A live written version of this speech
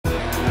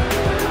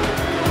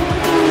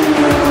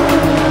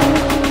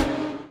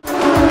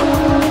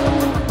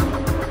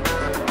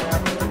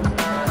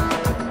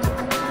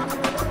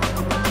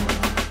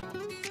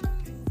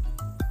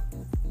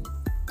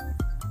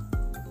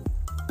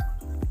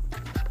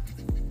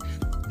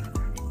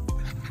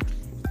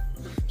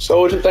So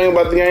what you think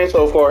about the game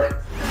so far?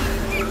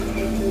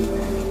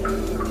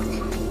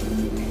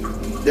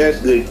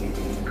 That's good.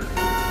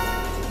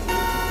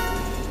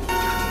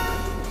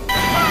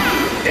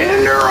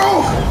 And they're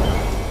off.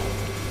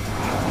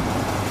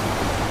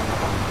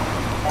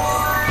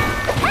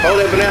 Hold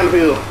that banana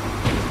peel.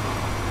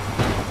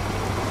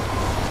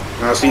 I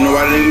don't see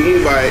nobody that can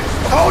get by it.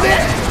 Hold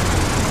that!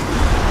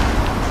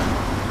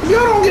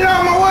 Y'all don't get out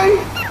of my way.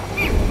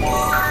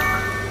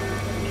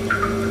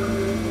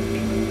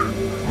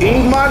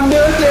 Eat my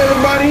dust,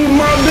 everybody, eat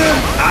my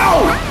dust. Ow!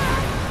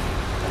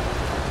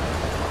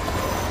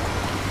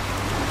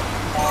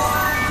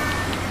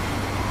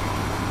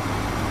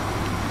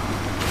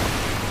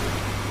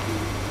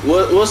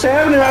 What's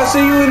happening? I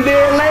see you in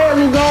dead land.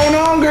 What's going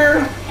on,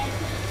 girl?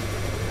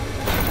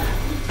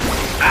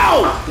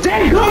 Ow!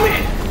 Daddy, come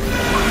in!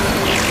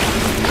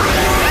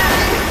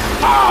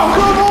 Oh,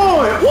 come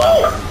on!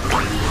 Woo!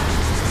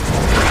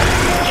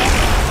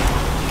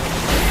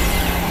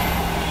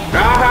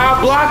 I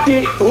blocked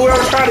it.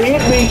 Whoever's trying to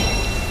hit me.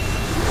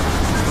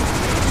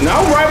 No,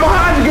 I'm right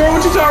behind you, girl.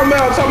 What you talking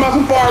about? I'm talking about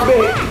some far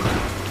back.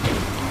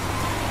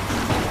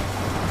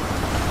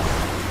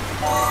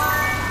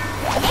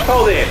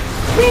 Hold it.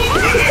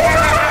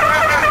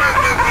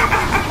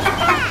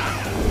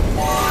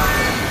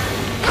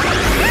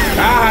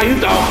 You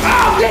thought?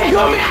 Oh, damn,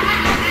 come here.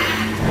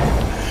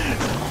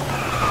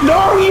 No,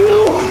 you.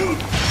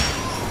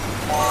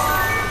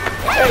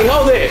 Hey,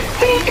 hold it.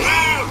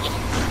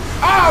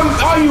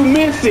 Oh, you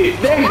missed it.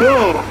 That's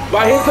dumb. If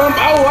I hit some,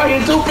 oh, I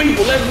hit two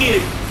people. Let's get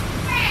it.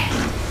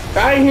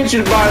 I ain't hit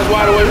you the body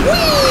wide away.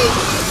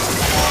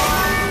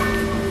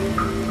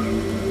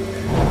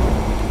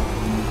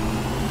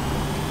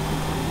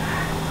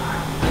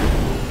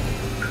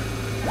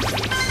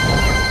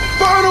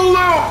 Final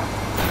out.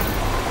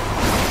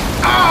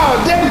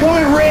 Oh, that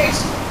boy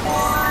Rex.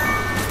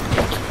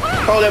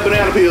 Hold that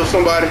banana peel,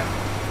 somebody.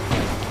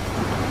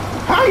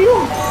 How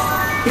you?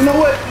 You know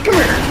what? Come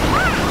here.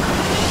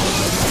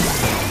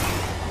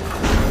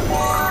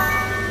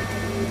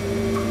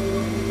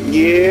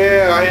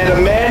 Yeah, I had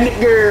a magnet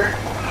girl.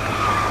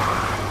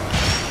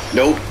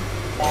 Nope.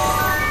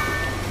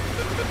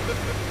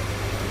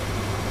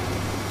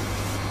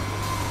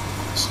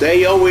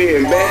 Stay over here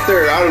and back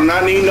there. I do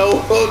not need no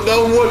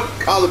one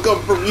collar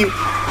coming from you.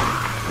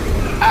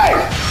 Hey.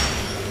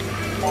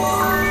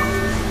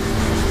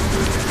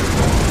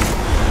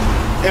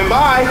 And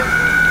bye.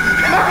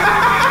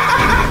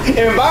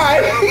 And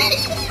bye.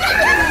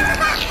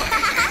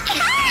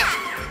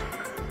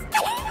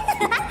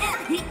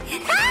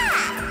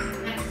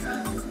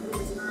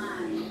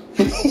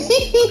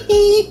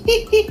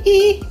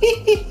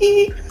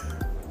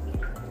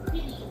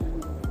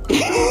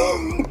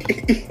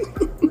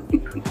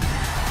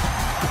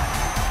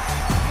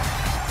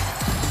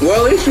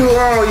 Well, at least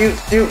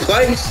you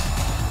placed.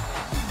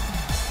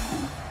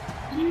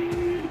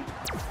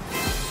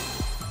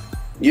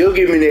 You'll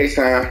give me next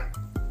time.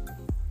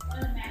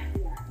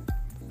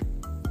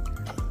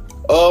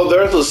 Oh,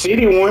 there's a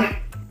city one.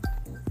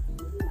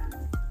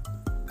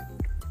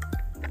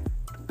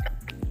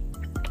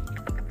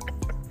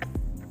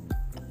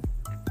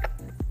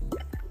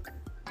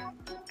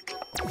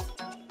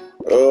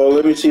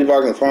 Let me see if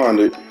I can find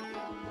it.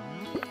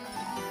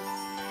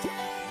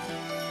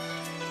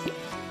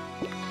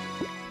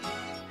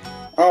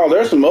 Oh,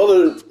 there's some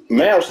other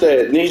maps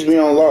that needs to be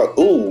unlocked.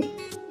 Ooh.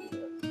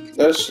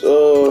 That's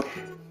we'll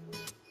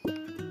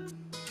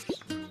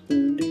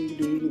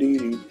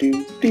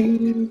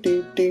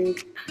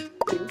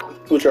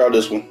try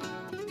this one.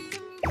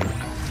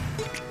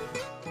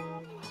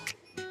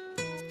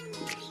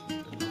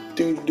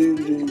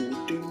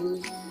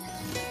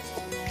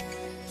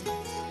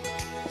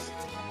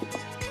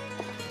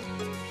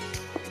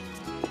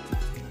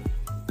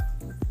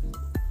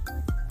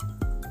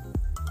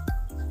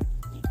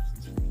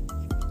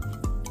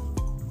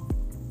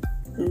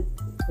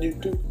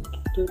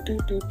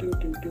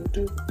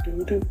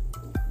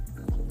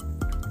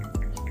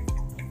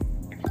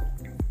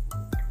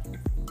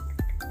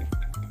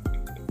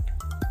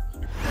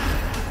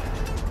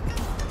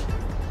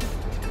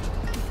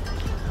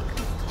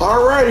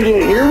 Alrighty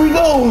then, here we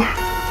go.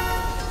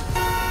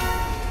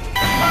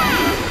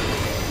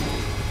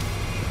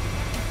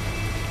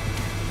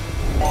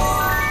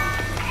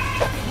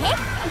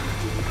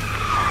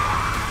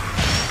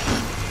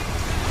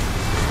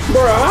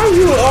 Bro, how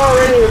you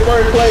already in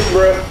first place,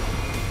 bro?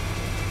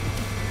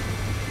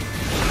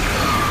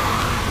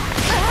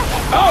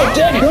 Oh,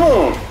 dead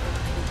gum.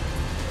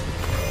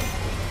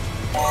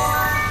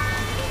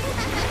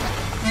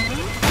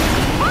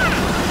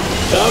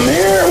 Come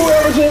here,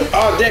 whoever's in.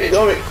 Oh, dead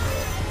gum.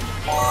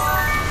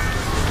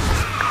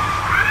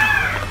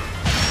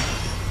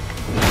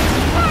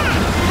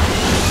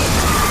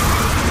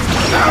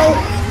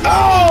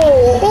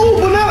 Oh,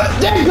 banana,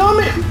 dead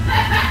gummit.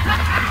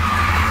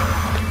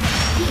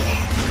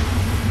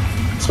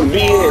 Some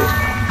BS.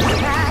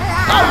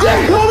 Oh, dead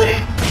gummit.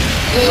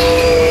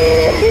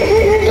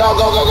 Go,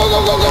 go, go, go, go,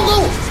 go, go, go.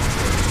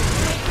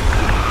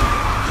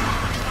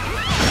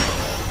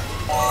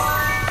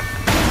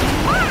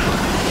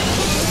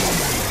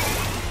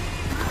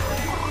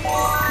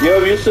 Yo,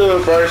 you still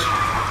in first.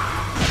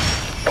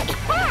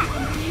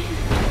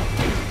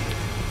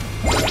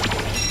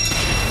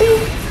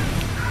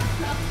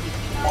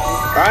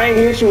 I ain't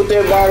hit you with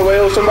that, by the way.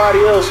 It was somebody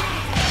else.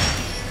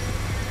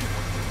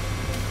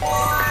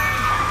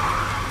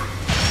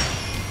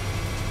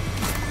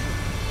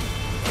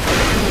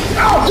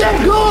 Oh,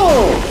 that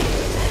goal!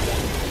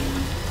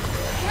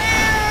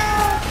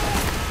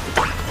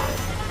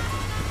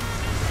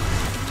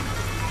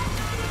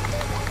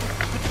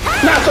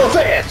 Not so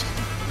fast.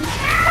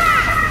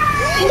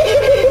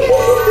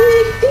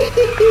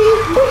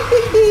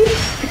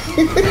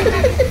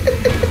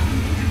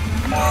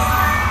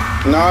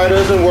 No, it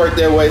doesn't work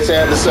that way,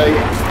 sad to say.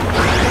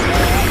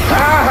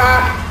 Ha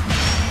ha!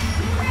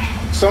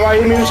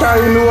 Somebody hit me trying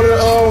to hit me with a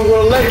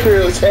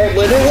electric attack,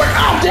 but it didn't work.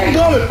 Oh, that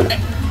gummit!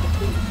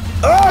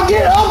 Oh,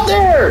 get up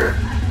there!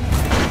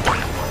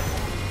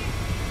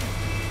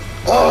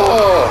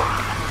 Oh!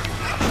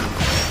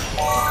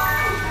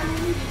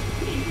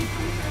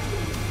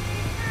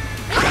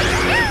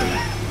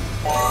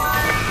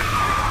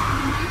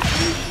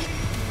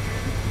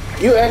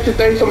 You actually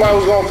think somebody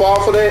was gonna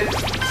fall for that?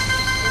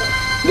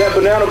 That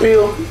banana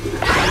peel?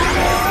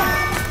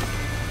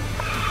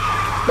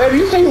 Baby,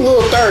 you seem a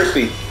little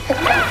thirsty.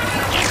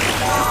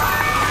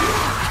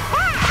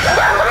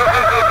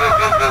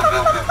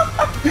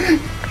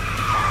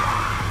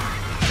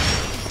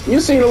 You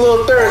seem a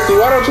little thirsty.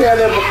 Why don't you have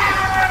that?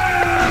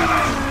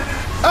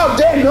 Oh,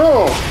 dang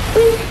on.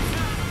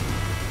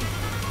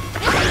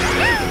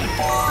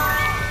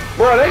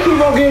 Bro, they keep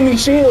on giving me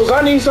shields.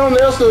 I need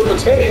something else to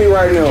protect me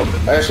right now.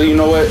 Actually, you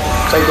know what?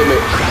 Take that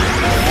back.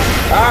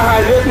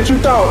 Ah, that's what you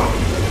thought.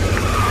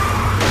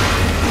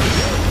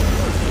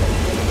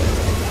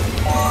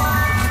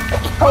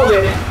 Hold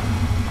it.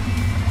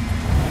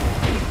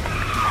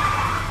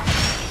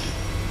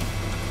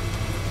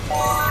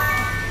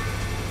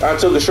 I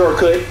took a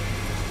shortcut.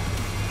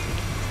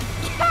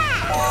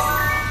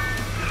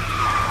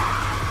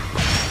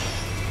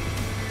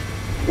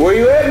 Where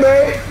you at,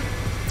 babe?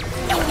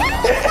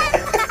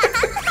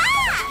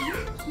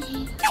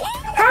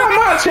 How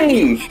my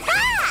team?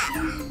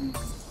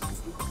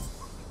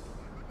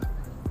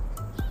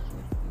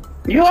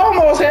 You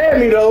almost had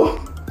me though.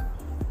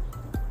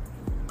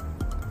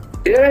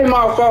 It ain't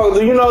my fault.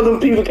 You know them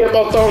people kept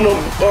on throwing them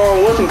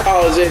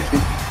whatchamacallits at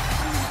you.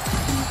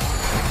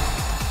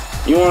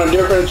 You want a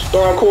different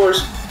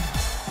course?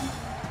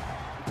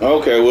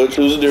 Okay, we'll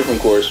choose a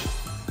different course.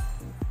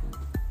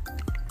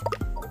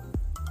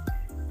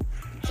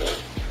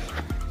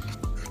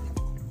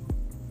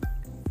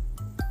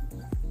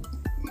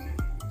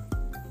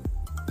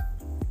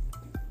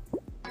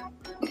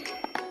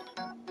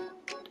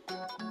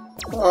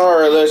 All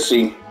right, let's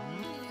see.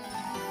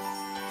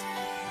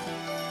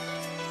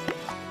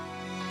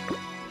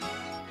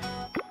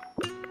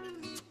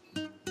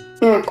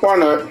 Why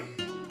not?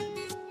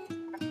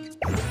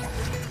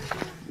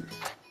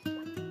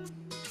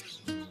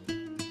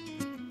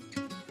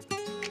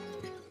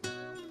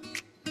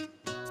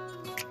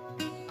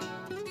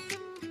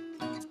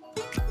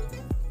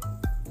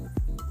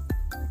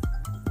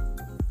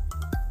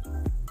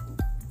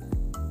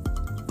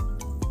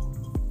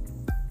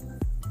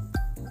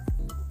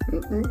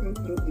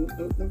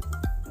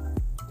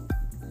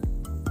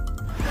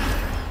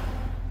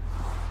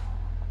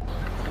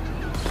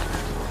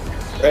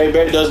 Hey,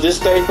 babe, does this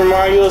stage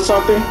remind you of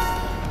something?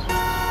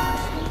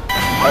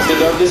 I said,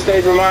 does this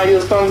stage remind you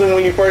of something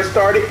when you first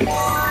started?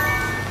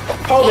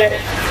 Hold it.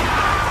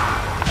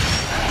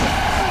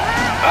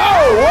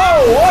 Oh,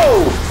 whoa,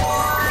 whoa!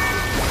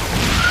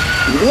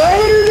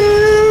 Later,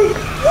 dude!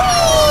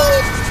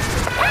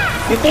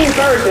 You think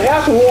thirsty?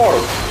 Have some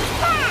water.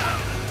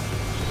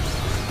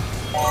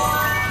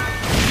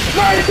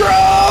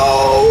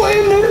 Nitro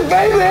in this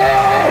baby!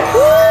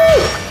 Woo!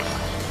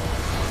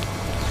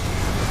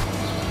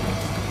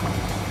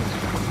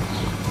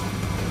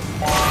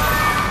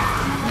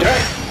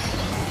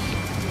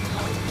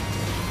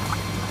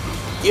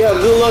 Yeah,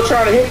 good luck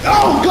trying to hit.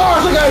 Oh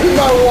gosh, I got hit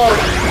by the water.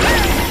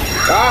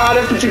 Ah,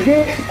 that's what you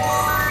get.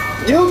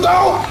 You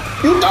thought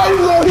you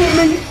was gonna hit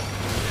me.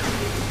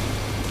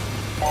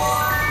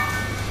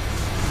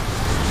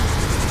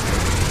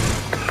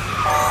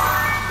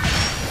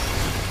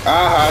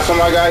 Ah,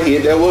 somebody got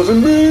hit. That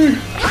wasn't me.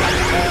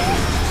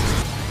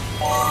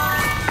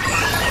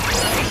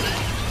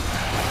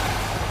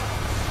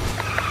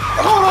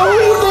 Hold on, who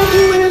you think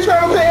you in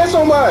trying to pass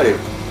somebody?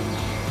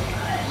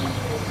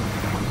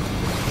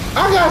 I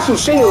got some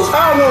shields.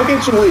 I don't want to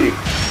hit you with it.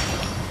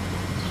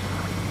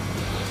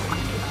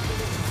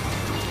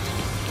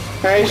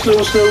 Hey,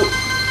 Snoop Snoop.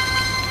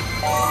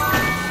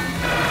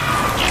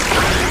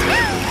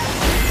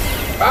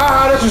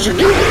 Ah, that's what you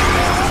get.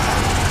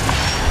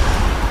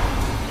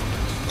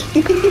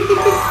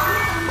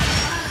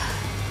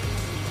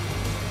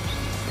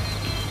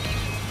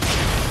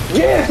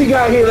 Yes, he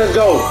got here. Let's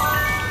go.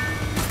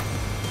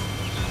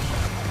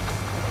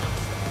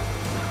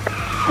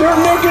 They're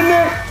neck and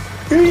neck.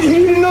 He's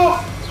heating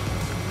up.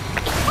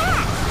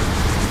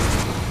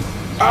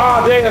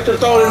 Oh, dang, I should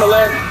throw it in the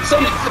last. See?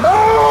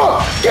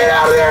 Oh, get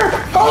out of there!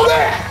 Hold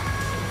that!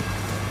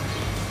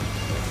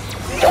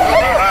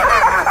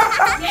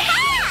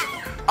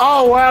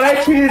 Oh, wow,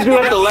 that cheated you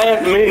at the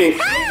last minute.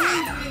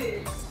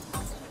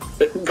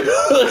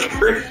 Good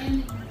grief.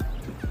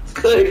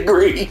 Good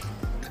grief.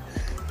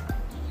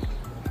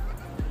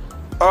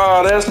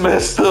 Oh, that's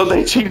messed up.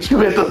 They cheated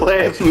you at the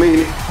last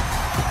minute.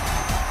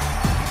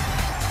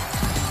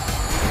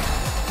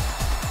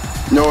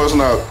 No, it's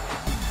not.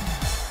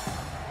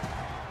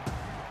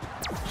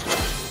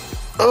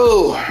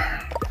 Oh.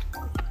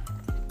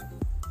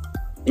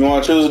 You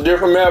want to choose a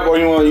different map or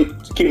you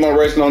want to keep on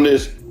racing on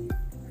this?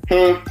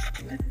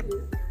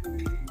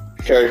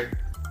 Okay.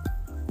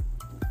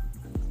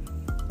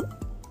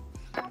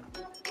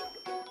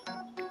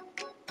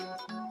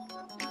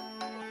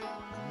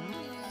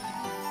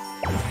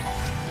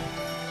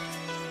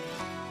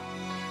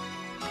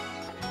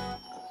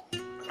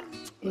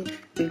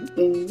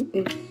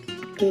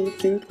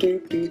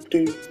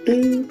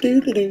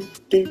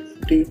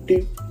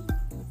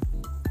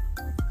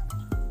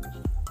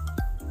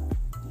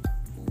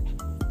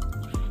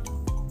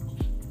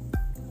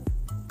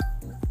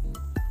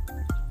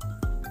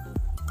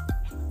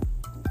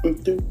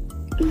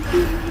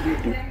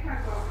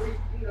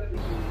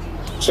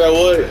 So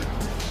what?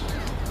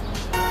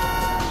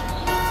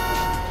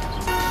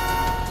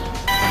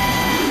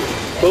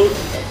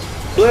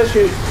 Bless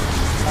you.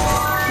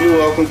 You're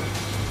welcome.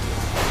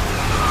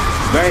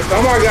 Dang,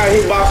 somebody got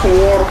hit by some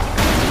water.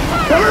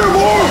 Come here,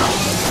 boy!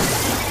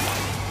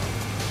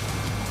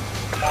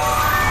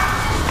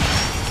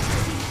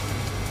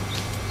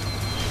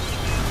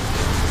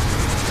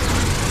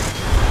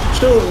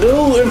 Shoot,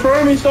 dude in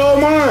front of me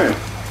stole mine.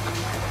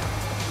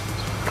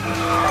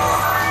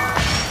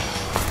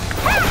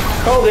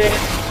 Hold it.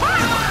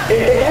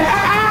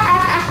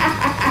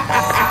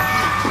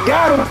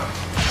 Got him.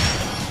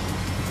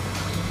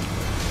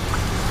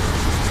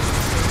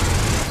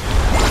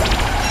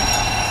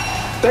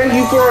 Thank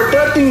you for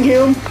abducting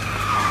him.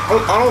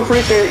 I don't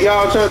appreciate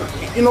y'all.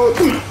 You know what?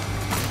 Come here.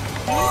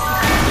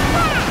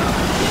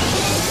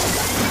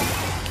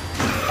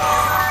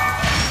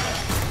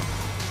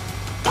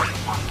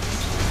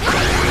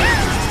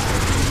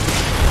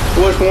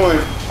 Which one?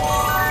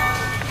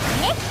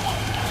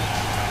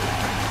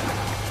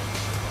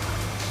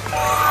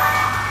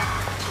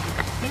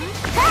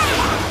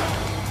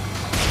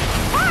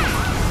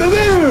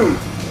 Boom!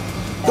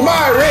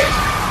 Goodbye, Rick.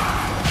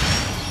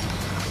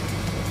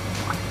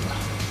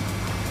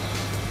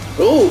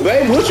 Oh,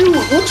 babe, what's going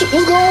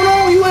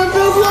on? You in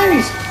fifth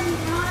place?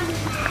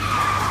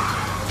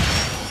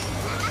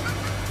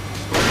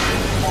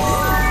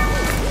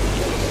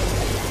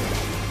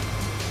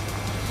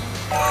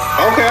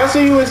 Okay, I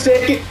see you in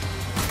second.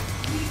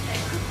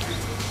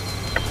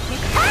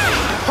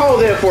 Hold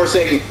that for a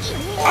second.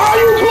 Oh,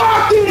 you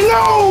blocked it!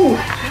 No!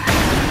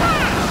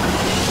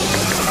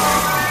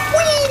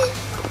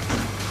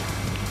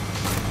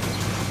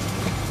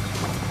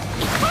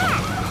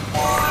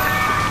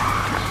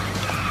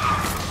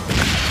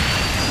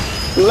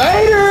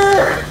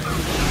 Later!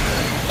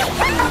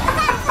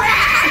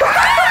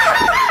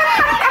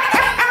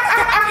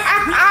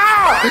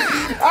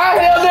 I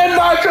held that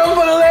box up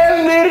for the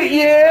last minute.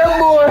 Yeah,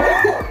 boy.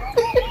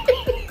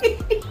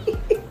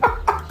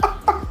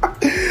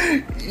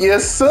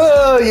 Yes,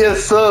 sir.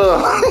 Yes, sir.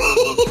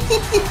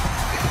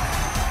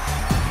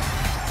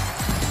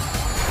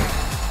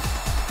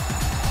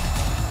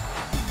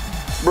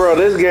 Bro,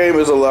 this game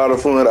is a lot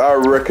of fun. I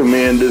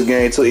recommend this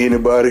game to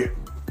anybody.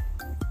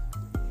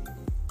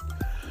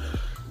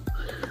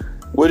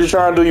 What you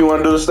trying to do? You want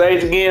to do the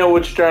stage again, or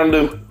what you trying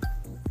to do?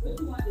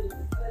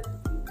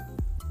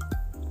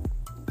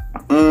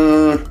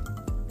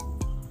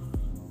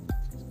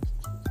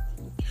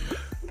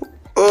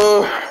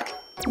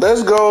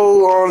 Let's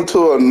go on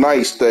to a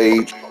night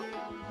stage.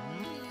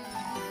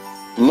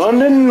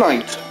 London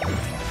night.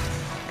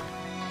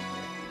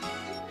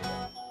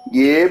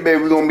 Yeah,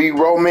 baby, we're gonna be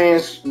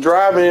romance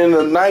driving in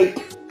the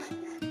night.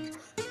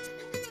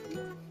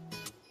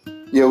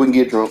 Yeah, we can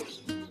get drunk.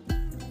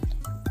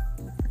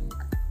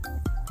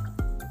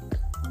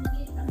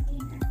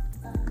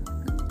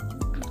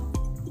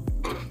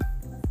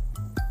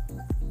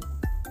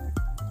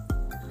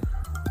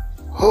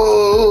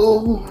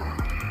 Oh,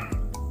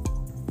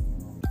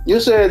 you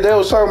said they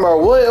was talking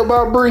about what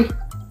about Bree?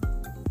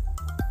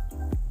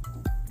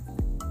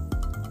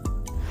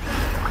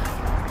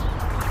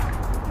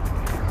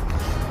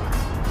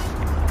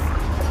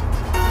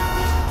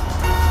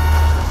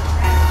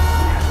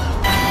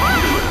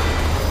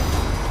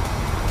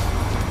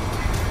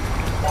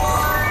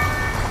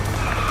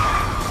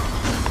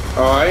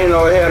 Oh, I didn't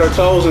know they had her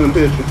toes in the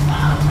picture.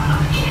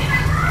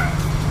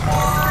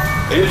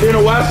 It's been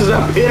a while since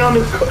I've been on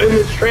in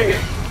this track.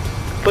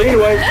 But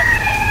anyway,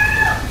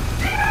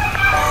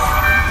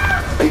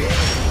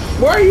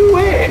 where are you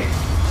at?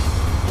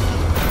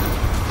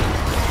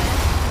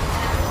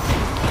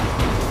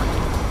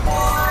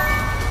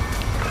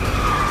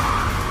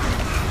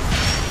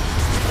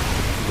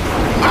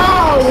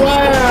 Oh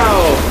wow!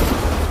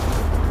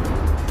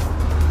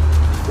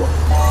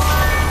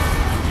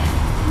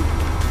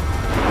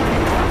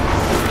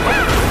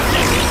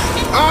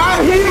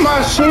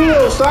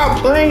 stop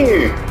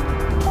playing.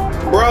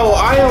 Bro,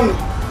 I am...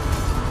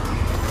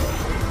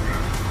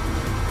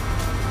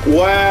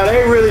 Wow,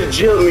 they really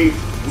jilted me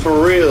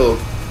for real.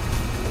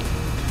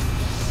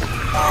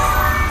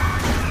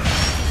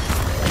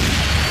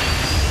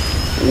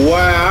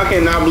 Wow, I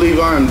cannot believe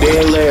I am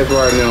dead last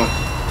right now.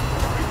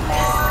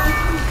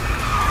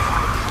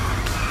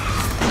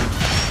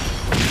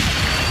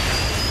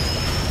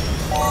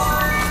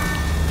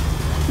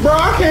 Bro,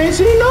 I can't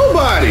see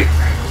nobody.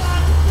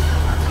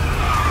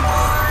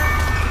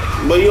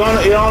 But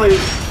it only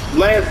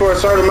lasts for a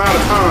certain amount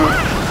of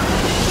time.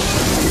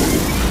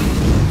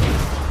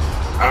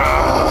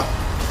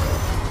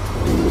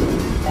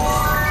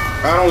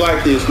 I don't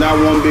like this, not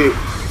one bit.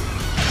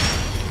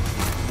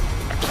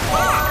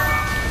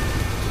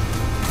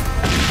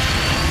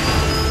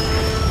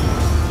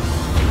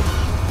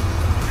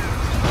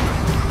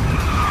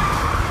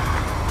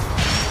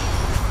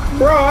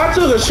 Bro, I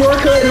took a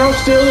shortcut and I'm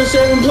still in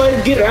 7th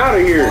place. Get out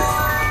of here.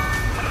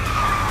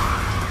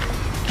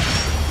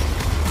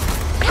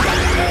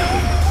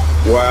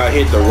 Wow, I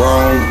hit the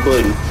wrong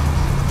button.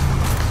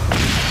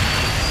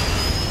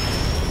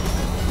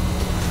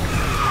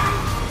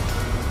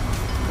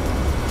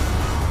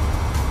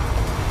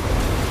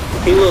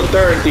 He looked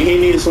thirsty. He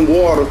needed some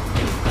water.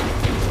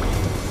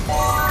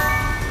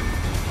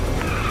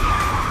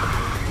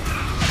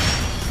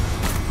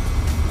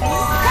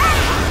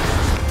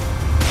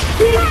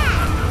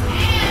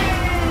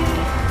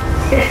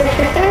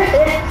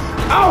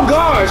 Oh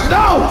gosh,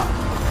 no!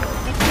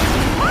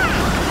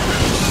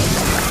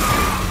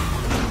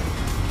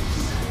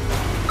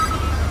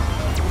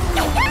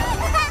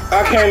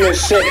 I came in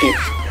second.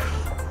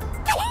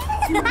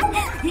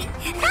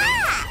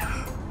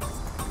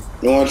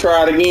 You wanna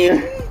try it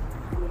again?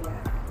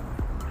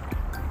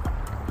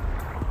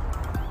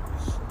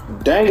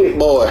 Dang it,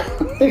 boy.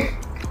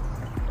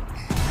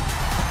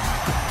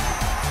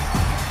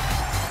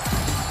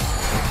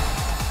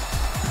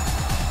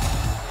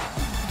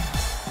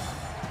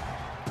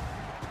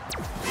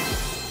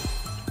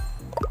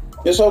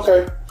 It's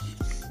okay.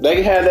 They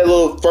can have that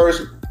little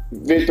first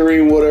victory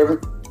and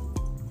whatever.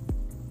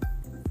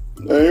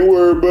 I ain't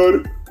worried about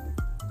it.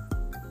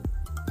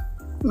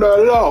 Not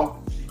at all.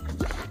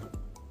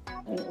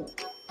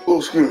 Oh,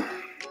 excuse me.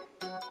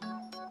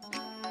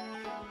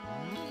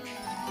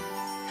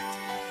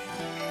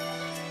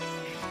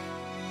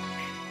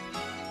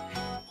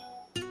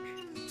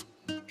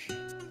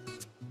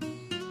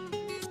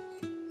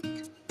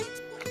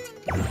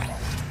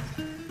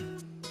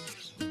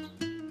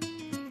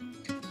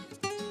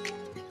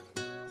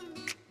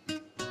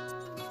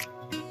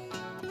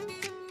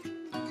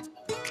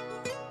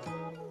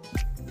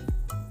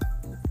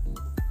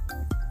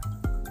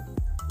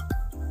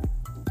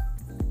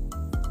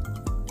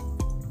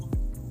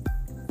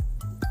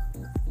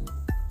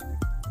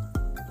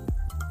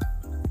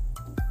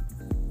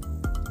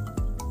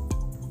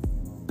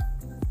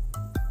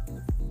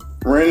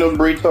 Random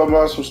Bree talking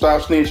about some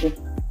stop snitching.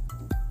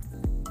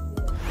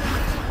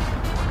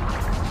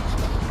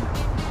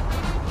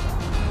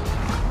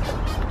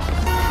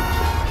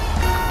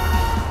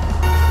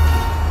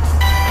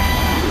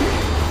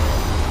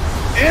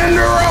 In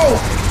the row.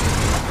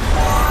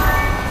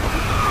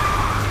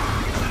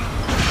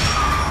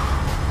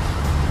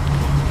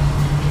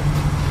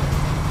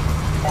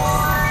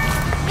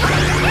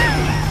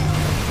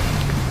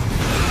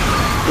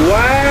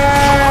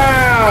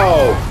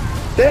 Wow.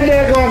 That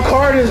daggone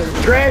car just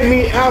dragged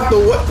me out the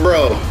way,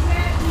 bro.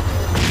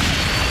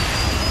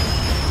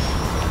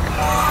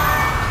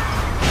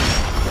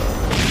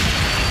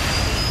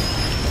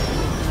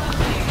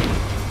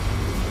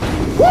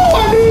 Woo,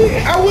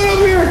 I went up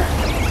here.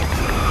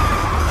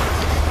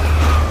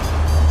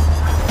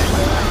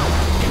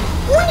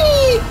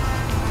 Whee!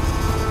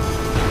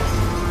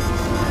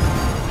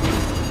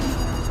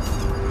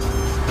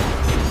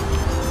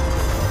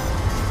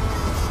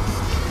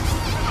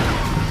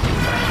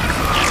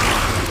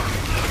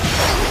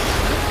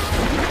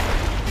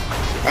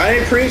 I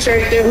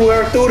appreciate that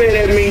whoever threw that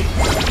at me.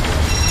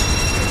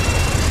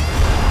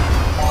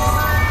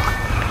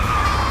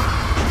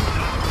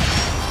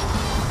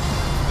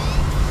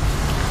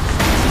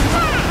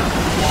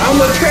 I'm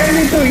gonna turn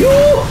into you.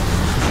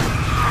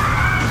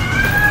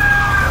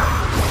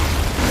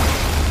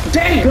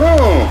 Dang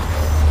gone.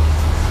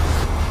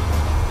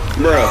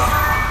 Bruh.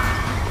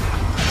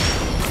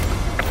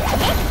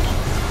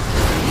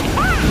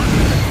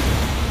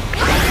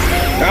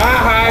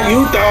 Aha,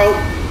 you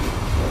thought.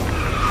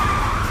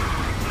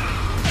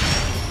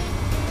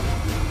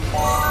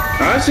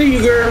 I see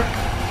you, girl.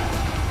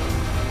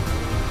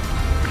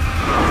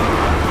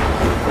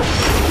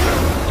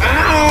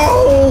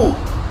 Ow!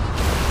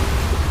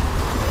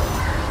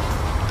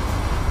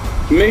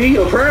 Me?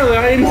 Apparently, I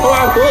didn't know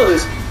I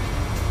was.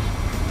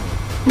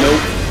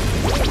 Nope.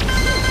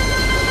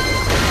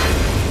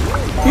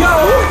 Yo!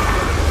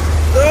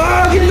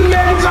 Get the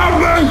magnets off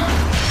me!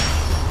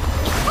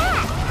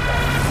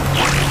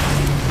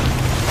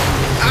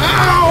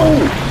 Ow!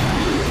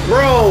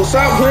 Bro,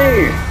 stop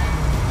playing.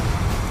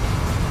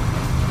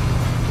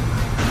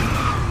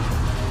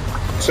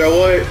 So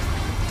what?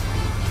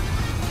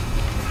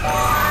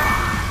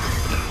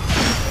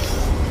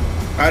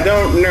 I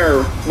don't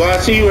know. Well,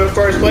 I see you in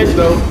first place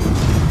though.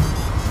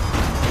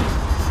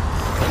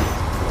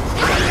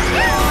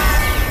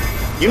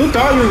 You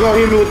thought you were gonna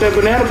hit me with that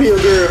banana peel,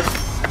 girl.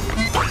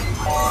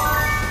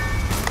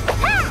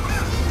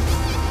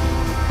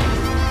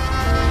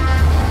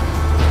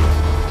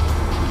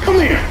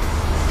 Come here.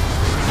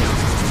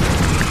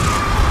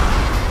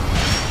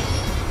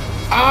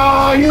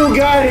 Oh, you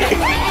got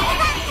it.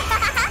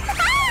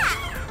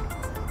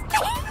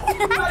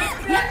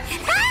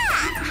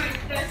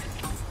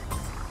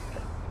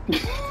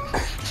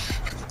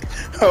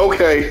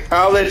 Okay,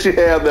 I'll let you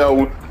have that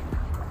one.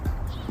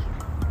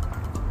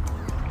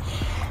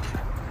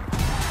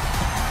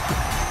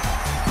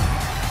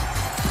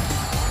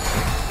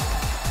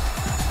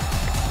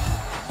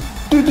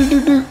 Do, do,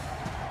 do, do.